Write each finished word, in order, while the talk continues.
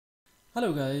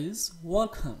Hello guys,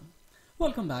 welcome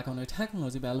back on a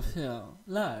technology valve here.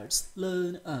 Let's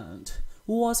learn and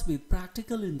watch with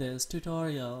practical in this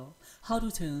tutorial how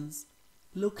to change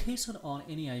location on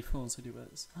any iPhone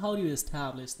device. How do you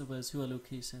establish the virtual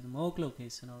location, mock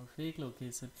location or fake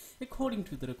location according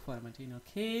to the requirement in your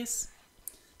case.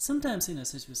 Sometimes in a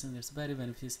situation it's very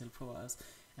beneficial for us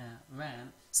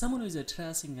when someone is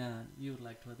tracing and you would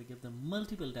like to give them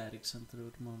multiple direction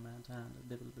through the movement and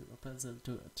they will be a puzzle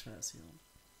to trace you.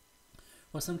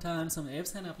 Or sometimes some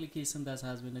apps and application that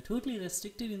has been totally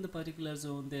restricted in the particular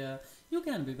zone there, you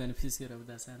can be beneficiary of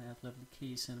that an app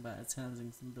application by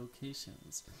changing some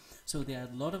locations. So there are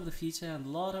a lot of the feature and a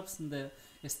lot of the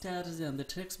strategy and the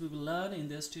tricks we will learn in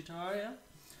this tutorial.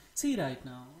 See right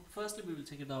now, firstly we will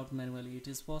check it out manually. It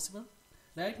is possible.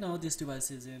 Right now this device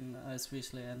is in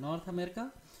especially in North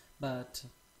America, but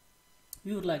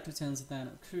we would like to change then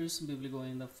first we will go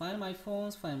in the find my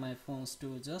phones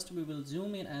to just we will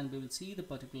zoom in and we will see the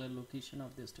particular location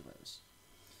of this device.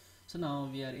 So now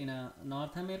we are in a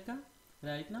North America.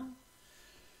 Right now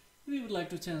we would like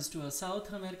to change to a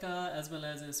South America as well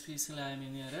as especially I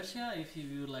mean Russia. If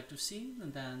you would like to see,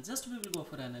 then just we will go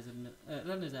for run as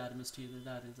administrator,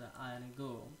 that is iron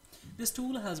go. This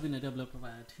tool has been developed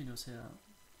by here.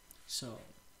 So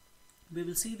we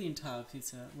will see the entire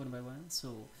feature one by one.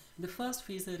 So the first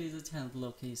feature is a change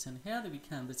location. Here we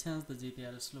can change the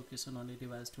GPS location on the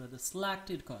device to the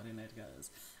selected coordinate guys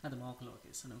and the mock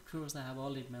location. Of course I have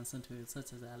already mentioned to it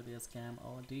such as LBS scam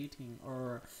or dating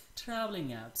or traveling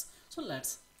apps. So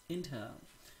let's enter.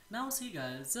 Now see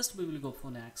guys, just we will go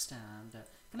for next and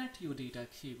connect your data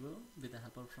cable with the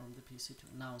help from the PC too.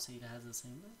 Now see it has the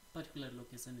same particular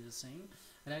location is the same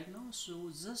right now. So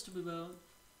just we will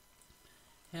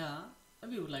here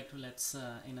we would like to let's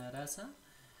in a rasa.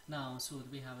 Now so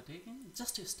we have taken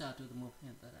just to start to move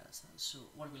in the rasa. So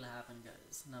what will happen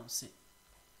guys? Now see,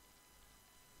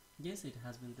 yes, it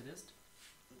has been the rest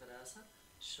in the rasa.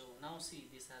 So now see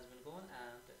this has been gone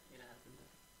and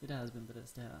it has been the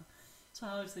rest here. So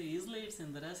how it's easily it's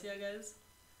in the rest here guys.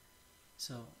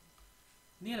 So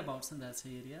near about some that's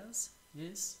areas.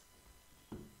 Yes,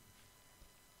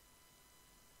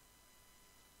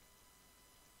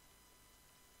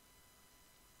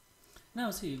 now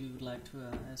see we would like to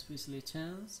especially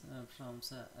change from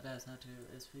Rasa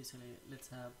to especially let's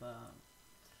have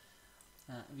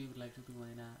we would like to go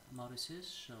in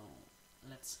Mauritius. So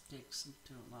let's take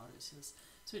to Mauritius.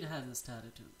 So it has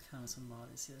started to come some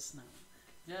Mauritius now.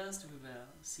 Just we will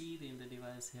see in the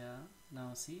device here.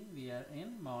 Now see we are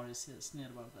in Mauritius near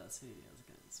about that areas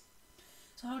guys.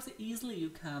 So how easily you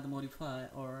can modify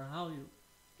or how you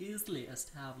easily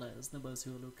establish the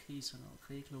virtual location or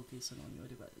fake location on your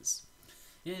device.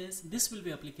 Yes, this will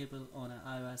be applicable on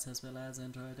iOS as well as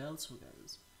Android also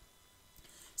guys.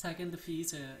 Second, the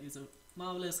feature is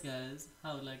marvelous guys.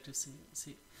 I would like to see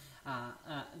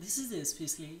this is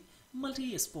especially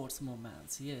multi-sports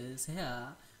movements. Yes, here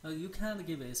you can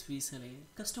give especially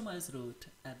customized route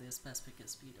at the specific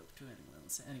speed of 2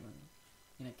 anyone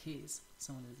in a case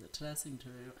someone is tracing to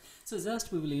you. So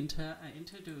just we will enter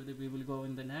to we will go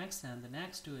in the next and the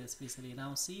next to especially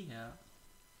now see here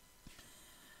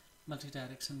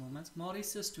multi-direction movements.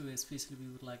 Mauritius to especially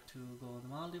we would like to go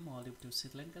on the Maldives to Sri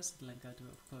Lanka to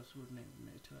of course would name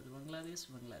it to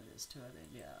Bangladesh to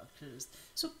India of course.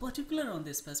 So particular on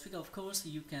this specific of course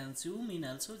you can zoom in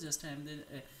also, just I'm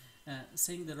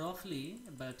saying the roughly,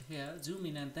 but here zoom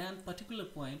in and then particular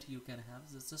point you can have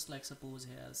just like suppose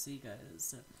here see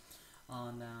guys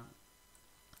on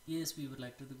yes we would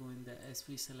like to go in the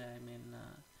especially I mean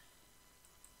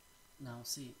now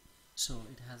see. So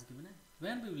it has given it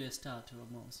when we will start to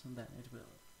move, then it will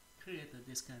create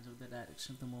this kind of the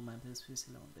direction the moment is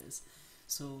especially on this.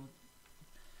 So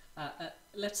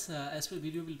let's as well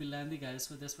video will be lengthy guys,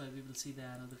 so that's why we will see the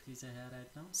another feature here right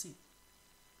now. See,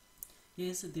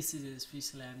 yes, this is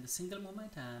especially the single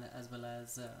moment and as well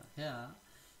as here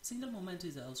single moment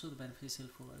is also beneficial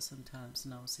for us sometimes.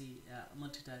 Now see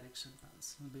multi-direction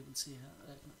paths we will see here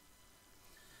right now.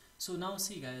 So now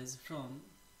see guys, from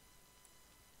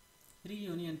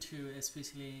reunion to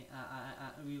especially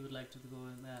we would like to go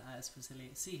in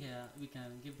especially see here we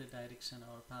can give the direction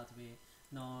or pathway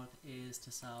north,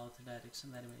 east, south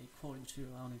direction anyway according to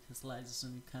how it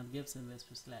visualization you can give some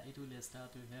especially it will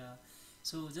start to here.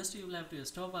 So just you will have to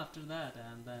stop after that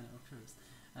and then of course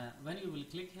when you will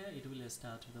click here it will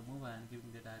start to the move and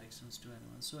giving the directions to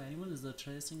anyone. So anyone is the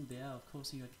tracing there, of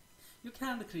course you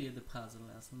can create the puzzle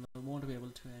and they won't be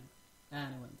able to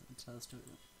anyone trust to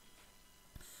you.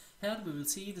 Here we will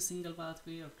see the single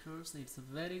pathway, of course it's a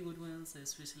very good one,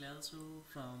 especially also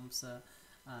from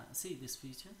see this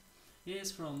feature.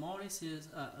 Yes, from Mauritius,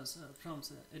 from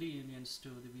reunions to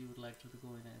the we would like to go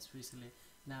in especially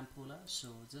Nampola. So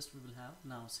just we will have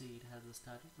now see it has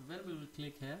started. When we will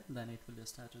click here, then it will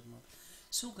start with more.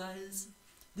 So guys,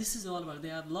 this is all about.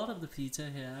 There are a lot of the feature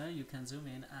here. You can zoom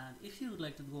in, and if you would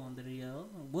like to go on the real,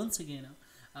 once again,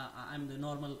 I'm the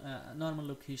normal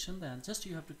location. Then just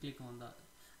you have to click on that,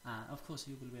 and of course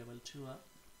you will be able to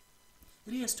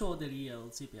restore the real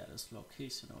GPRS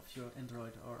location of your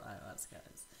Android or iOS,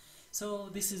 guys. So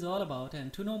this is all about,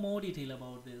 and to know more detail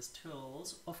about these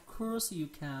tools, of course you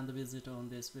can visit on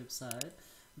this website,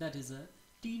 that is a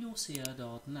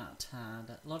dinoshare.net, and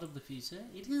a lot of the feature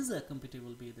it is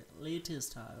compatible with the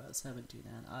latest iOS 17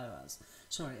 and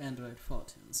Android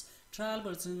 14s. Trial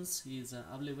versions is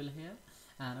available here,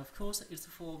 and of course it's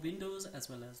for Windows as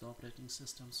well as the operating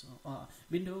system, so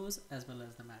Windows as well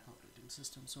as the Mac operating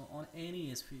system. So on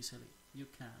any especially you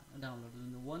can download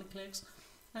it in one click.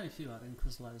 And if you are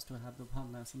interested to have the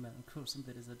performance, then of course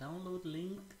there is a download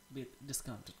link with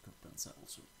discounted coupons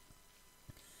also.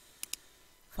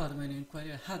 For the many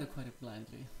inquiry, had a query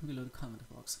blindly below the comment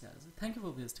box, guys. Thank you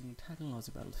for visiting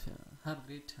Technology Battlefield. Have a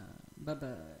great time. Bye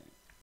bye.